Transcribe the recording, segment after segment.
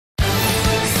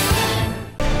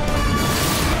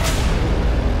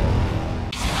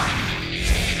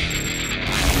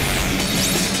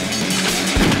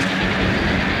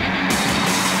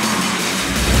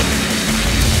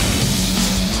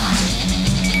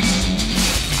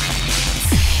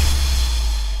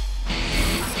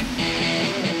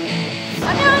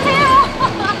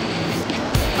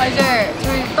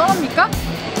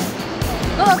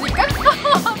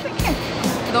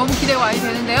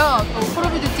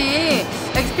콜오브듀티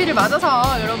XP를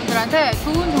맞아서 여러분들한테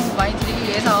좋은 정보 많이 드리기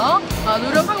위해서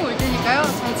노력하고 올 테니까요.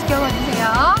 잘 지켜봐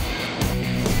주세요.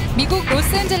 미국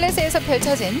로스앤젤레스에서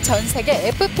펼쳐진 전 세계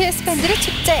FPS 팬들의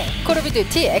축제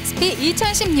콜오브듀티Xp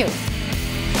 2016.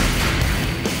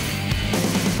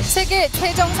 세계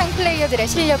최정상 플레이어들의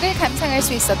실력을 감상할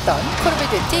수 있었던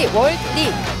콜오브듀티 월드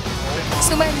리그.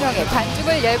 수만 명의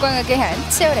관중을 열광하게 한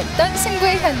치열했던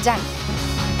승부의 현장.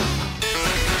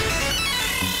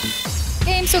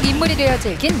 게임 속 인물이 되어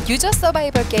즐긴 유저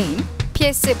서바이벌 게임,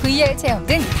 PS, VR 체험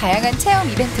등 다양한 체험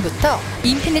이벤트부터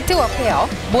인피니트워페어,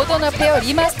 모던 워페어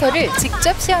리마스터를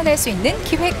직접 시연할 수 있는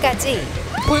기회까지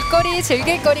볼거리,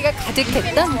 즐길거리가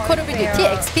가득했던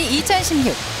콜오브듀티Xp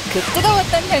 2016. 그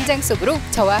뜨거웠던 현장 속으로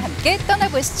저와 함께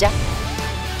떠나보시죠.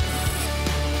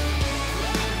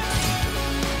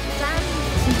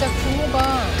 진짜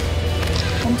규모가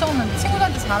엄청난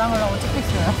친구들한테 자랑하려고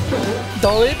찍혔어요.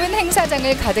 넓은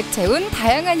행사장을 가득 채운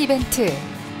다양한 이벤트.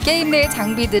 게임 내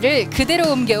장비들을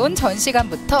그대로 옮겨온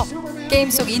전시관부터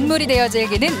게임 속 인물이 되어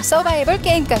즐기는 서바이벌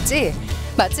게임까지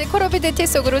마치 콜오브듀티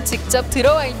속으로 직접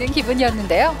들어와 있는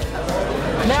기분이었는데요.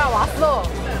 내가 왔어.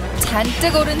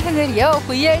 잔뜩 오른 흥을 이어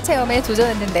VR 체험에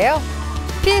도전했는데요.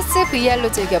 PS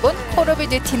VR로 즐겨본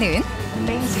콜오브듀티는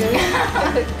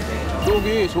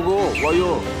저기 저거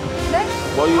와이어. 네?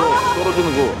 와이어 떨어지는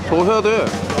거 저거 해야 돼.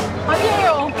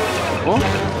 아니에요. 어?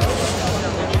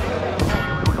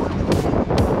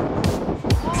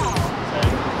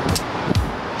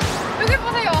 여기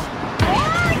보세요.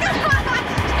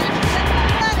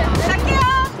 갈게요.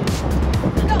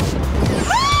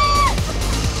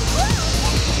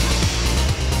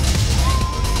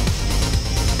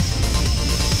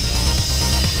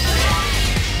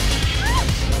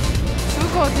 죽을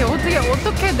것 같아요.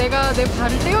 어떻게 내가 내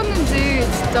발을 떼었는지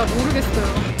진짜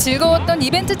모르겠어요. 즐거웠던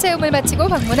이벤트 체험을 마치고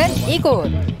방문한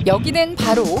이곳. 여기는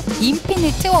바로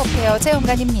인피니트워페어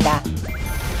체험관입니다.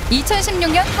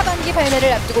 2016년 하반기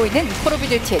발매를 앞두고 있는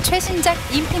콜오브듀티의 최신작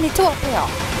인피니트워페어.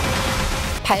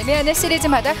 발매하는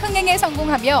시리즈마다 흥행에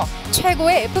성공하며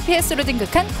최고의 FPS로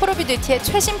등극한 콜오브듀티의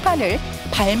최신판을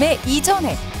발매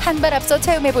이전에 한 발 앞서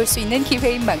체험해볼 수 있는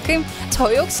기회인 만큼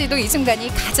저 역시도 이 순간이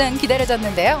가장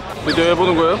기다려졌는데요. 이제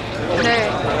해보는 거예요?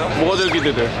 네. 뭐가 제일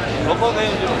기대돼?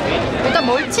 일단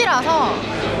멀티라서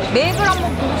맵을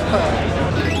한번 보고 싶어요.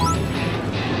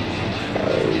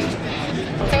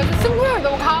 제가 승부욕이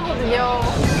너무 강하거든요.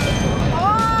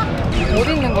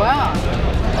 어디 있는 거야?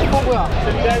 뭐야?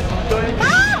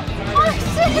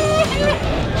 아씨!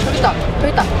 여기 있다. 여기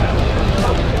있다.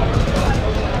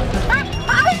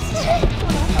 아씨!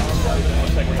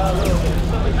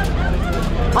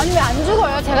 아니 왜 안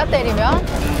죽어요? 제가 때리면?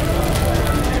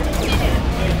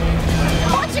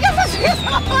 죽였어!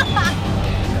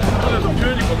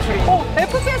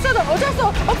 FPS도 어쩔 수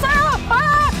없어요!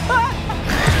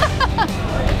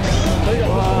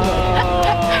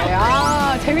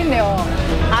 야, 재밌네요.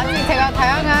 아직 제가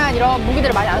다양한 이런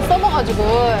무기들을 많이 안 써봐가지고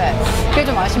그게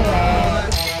좀 아쉽네.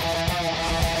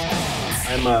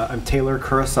 I'm Taylor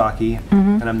Kurosaki,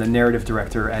 and I'm the narrative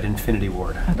director at Infinity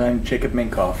Ward. And I'm Jacob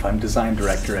Minkoff. I'm design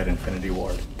director at Infinity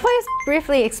Ward. Please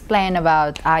briefly explain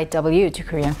about IW to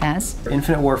Korean fans.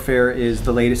 Infinite Warfare is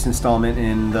the latest installment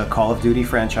in the Call of Duty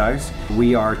franchise.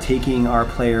 We are taking our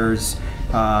players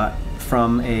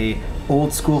from a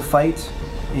old school fight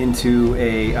into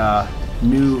a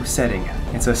new setting.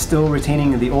 It's still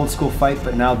retaining the old school fight,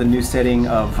 but now the new setting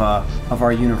of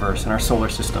our universe and our solar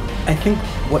system. I think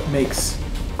what makes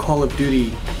Call of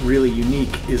Duty really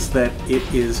unique is that it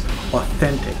is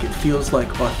authentic. It feels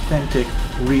like authentic,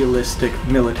 realistic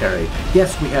military.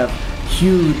 Yes, we have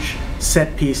huge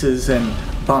set pieces and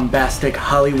bombastic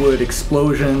Hollywood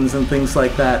explosions and things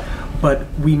like that, but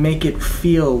we make it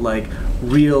feel like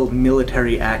real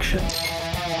military action.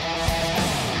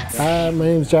 My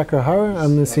name is Jack O'Hara.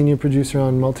 I'm the senior producer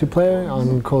on multiplayer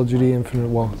on Call of Duty Infinite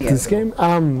War. This game.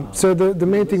 So the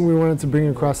main thing we wanted to bring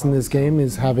across in this game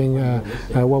is having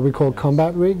what we call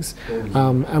combat rigs,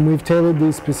 and we've tailored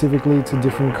these specifically to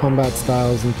different combat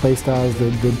styles and play styles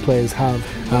that good players have.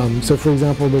 So for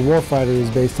example, the Warfighter is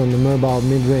based on the mobile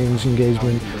mid-range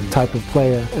engagement type of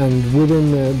player, and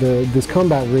within this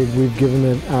combat rig we've given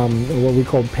it what we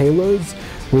call payloads,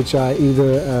 which are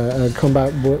either a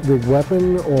combat rig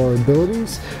weapon or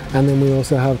abilities, and then we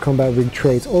also have combat rig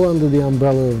traits, all under the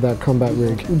umbrella of that combat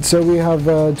rig. So we have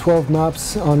 12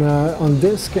 maps on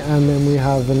disc, and then we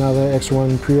have another extra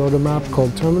one pre-order map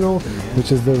called Terminal,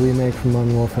 which is the remake from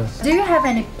Modern Warfare. Do you have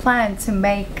any plan to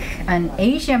make an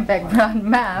Asian background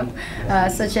map,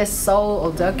 such as Seoul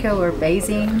or Tokyo or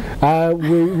Beijing?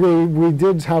 We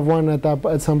did have one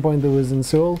at some point that was in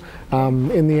Seoul.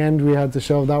 In the end, we had to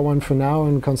shelve that one for now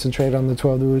and and concentrate on the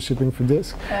 12 that we're shipping for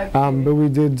disc. But we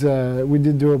did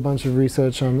do a bunch of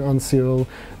research on Seal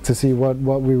to see what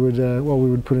we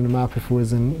would put in the map if it was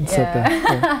set there.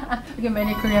 Yeah. Okay,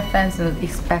 many Korean fans are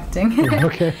expecting.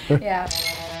 Okay. Yeah.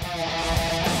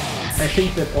 I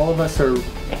think that all of us are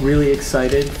really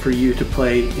excited for you to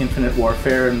play Infinite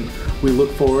Warfare, and we look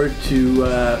forward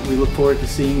to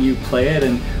seeing you play it.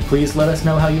 And please let us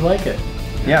know how you like it.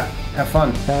 Yeah, have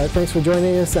fun. Thanks for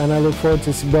joining us, and I look forward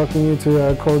to welcoming you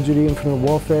to Call of Duty Infinite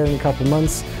Warfare in a couple of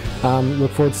months.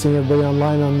 Look forward to seeing everybody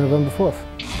online on November 4th.